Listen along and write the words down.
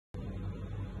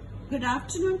Good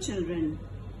afternoon, children.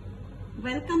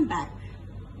 Welcome back.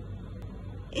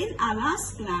 In our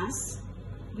last class,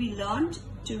 we learned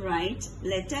to write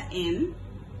letter M,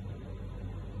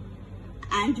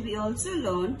 and we also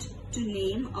learned to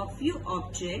name a few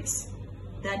objects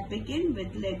that begin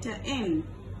with letter M.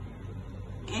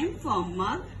 M for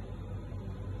mug,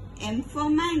 M for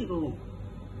mango.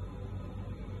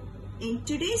 In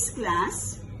today's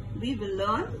class, we will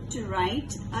learn to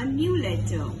write a new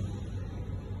letter.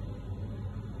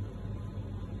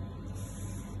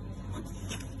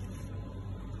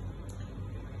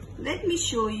 Let me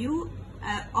show you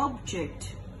an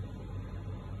object.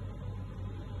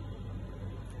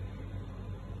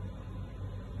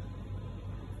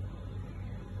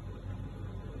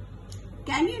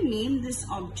 Can you name this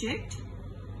object?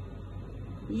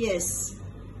 Yes,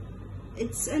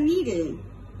 it's a needle.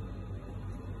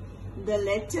 The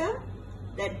letter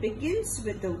that begins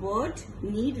with the word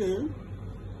needle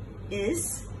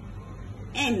is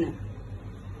N.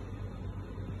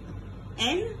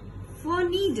 N for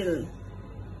needle.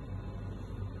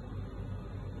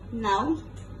 Now,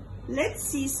 let's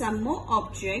see some more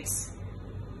objects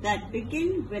that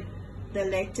begin with the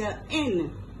letter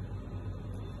N.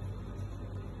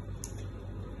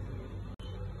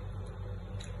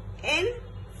 N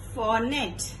for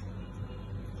net.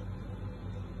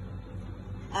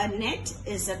 A net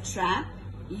is a trap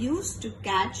used to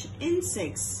catch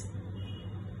insects.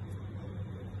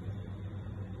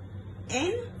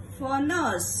 N for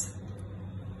nurse.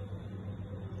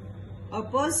 A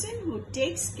person who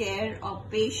takes care of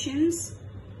patients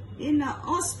in a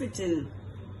hospital.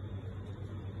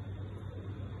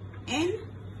 N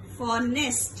for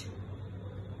nest.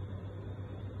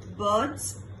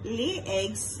 Birds lay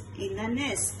eggs in a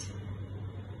nest.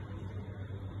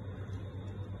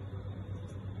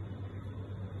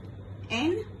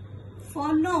 N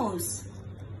for nose.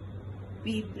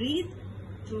 We breathe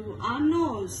through our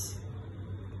nose.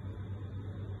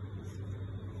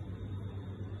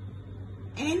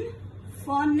 N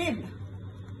for nib.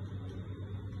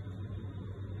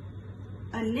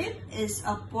 A nib is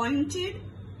a pointed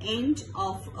end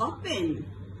of a pen.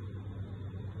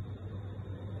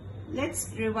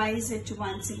 Let's revise it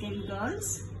once again,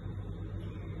 girls.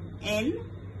 N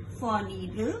for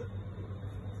needle.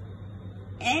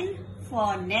 N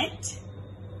for net.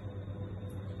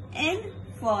 N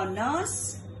for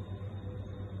nurse.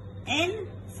 N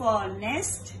for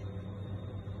nest.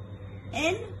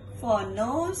 N for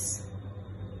nose.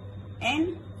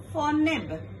 N for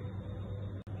nib.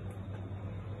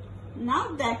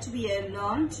 Now that we have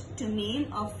learned to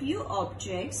name a few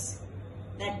objects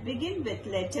that begin with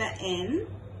letter N,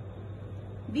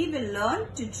 we will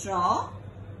learn to draw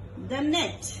the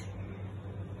net.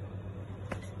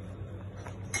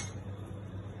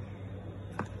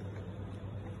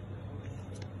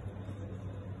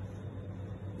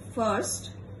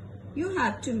 First, you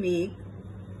have to make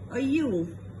a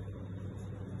U.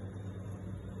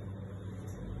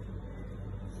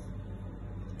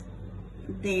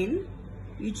 Then,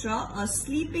 you draw a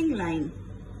sleeping line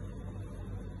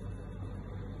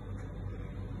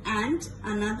and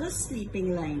another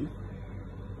sleeping line.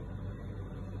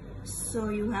 So,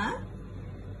 you have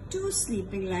two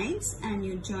sleeping lines and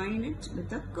you join it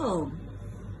with a curve.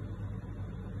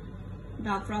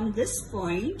 Now, from this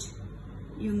point,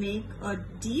 you make a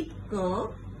deep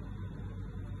curve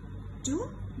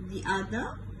to the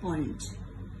other point.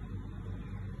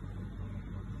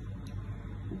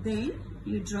 Then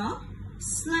you draw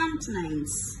slant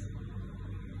lines.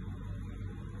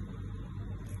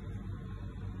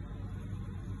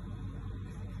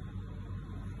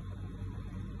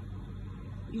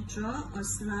 You draw a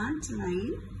slant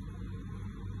line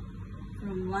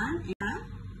from one end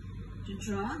to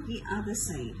draw the other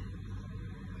side.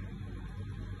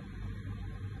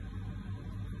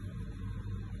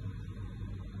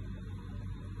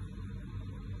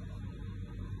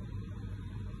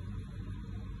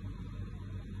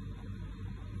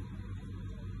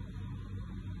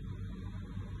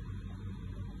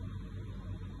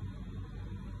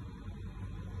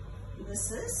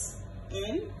 This is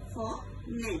N for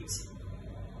net.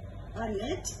 A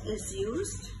net is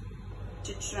used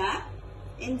to trap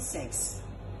insects.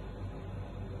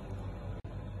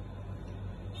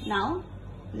 Now,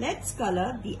 let's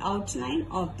color the outline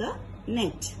of the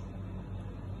net.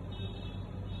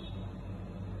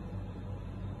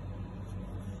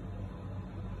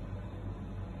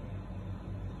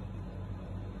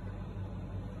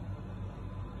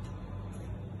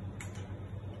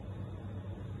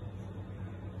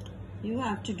 You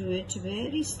have to do it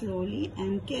very slowly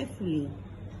and carefully.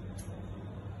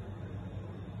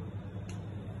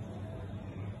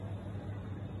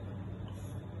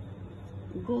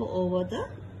 go over the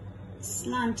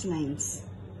slant lines.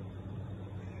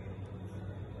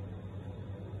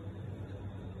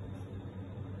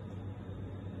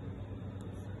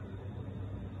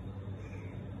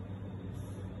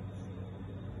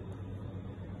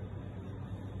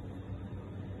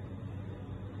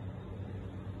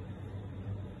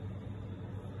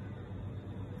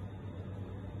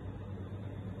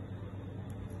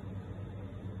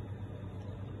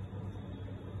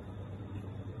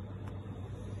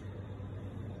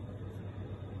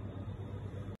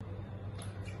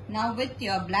 Now with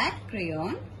your black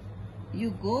crayon,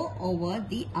 you go over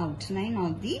the outline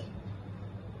of the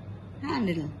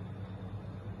handle.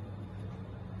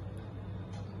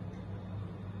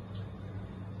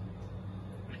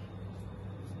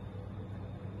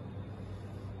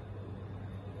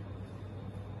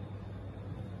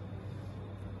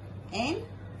 N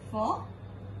for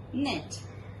net.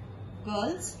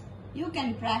 Girls, you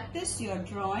can practice your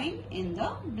drawing in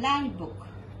the blank book.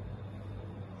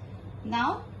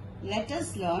 Now, let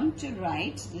us learn to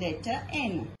write letter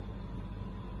N.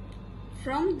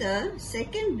 From the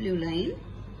second blue line,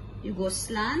 you go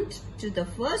slant to the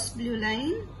first blue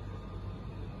line.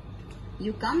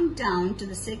 You come down to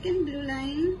the second blue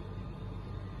line.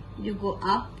 You go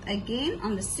up again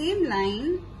on the same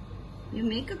line. You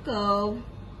make a curve.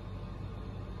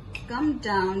 Come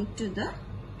down to the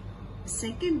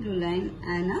second blue line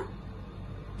and a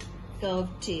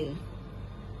curved tail.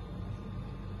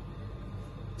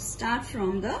 Start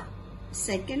from the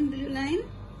second blue line,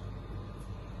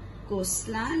 go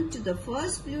slant to the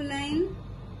first blue line,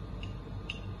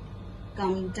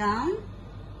 come down,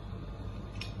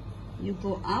 you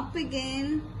go up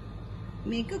again,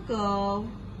 make a curve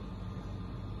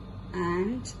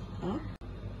and up.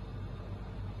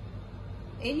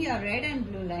 In your red and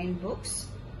blue line books,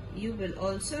 you will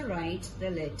also write the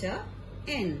letter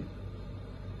N.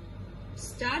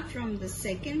 Start from the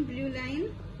second blue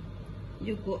line.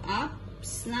 You go up,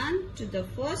 slant to the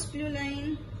first blue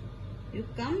line, you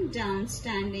come down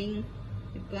standing,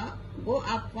 you go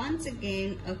up once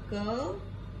again, a curve,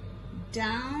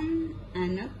 down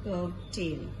and a curved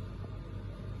tail.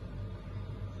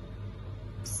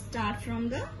 Start from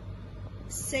the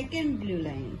second blue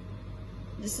line.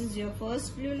 This is your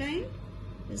first blue line,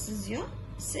 this is your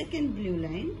second blue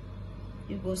line.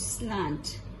 You go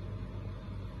slant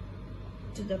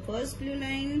to the first blue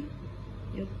line,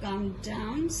 you come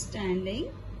down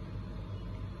standing,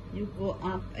 you go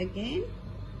up again,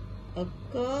 a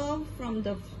curve from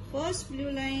the first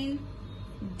blue line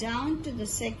down to the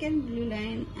second blue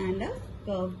line and a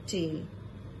curved tail.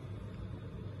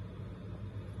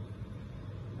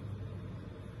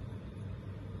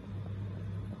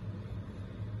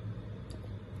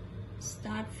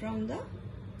 Start from the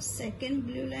second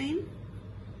blue line,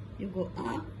 you go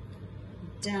up,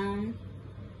 down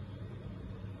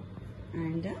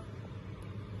and a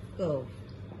curve.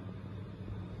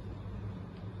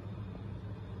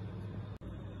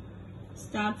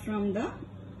 Start from the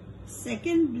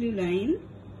second blue line,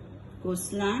 go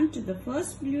slant to the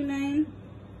first blue line,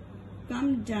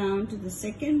 come down to the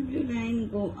second blue line,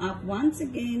 go up once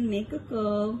again, make a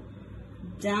curve,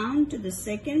 down to the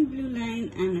second blue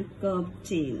line and a curved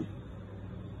tail.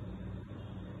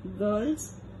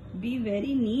 Girls, be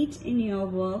very neat in your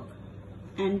work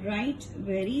and write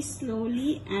very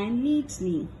slowly and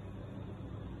neatly.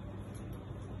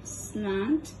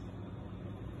 Slant,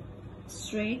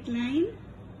 straight line,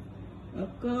 a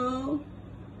curve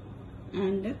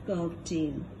and a curved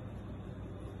tail.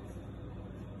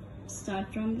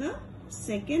 Start from the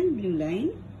second blue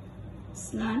line,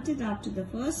 slant it up to the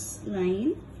first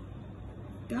line,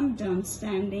 come down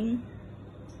standing,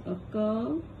 a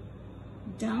curve,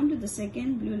 down to the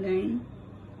second blue line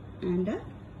and a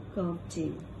curved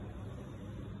tail.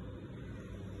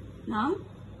 Now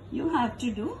you have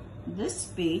to do this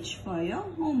page for your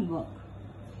homework.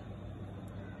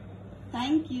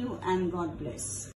 Thank you and God bless.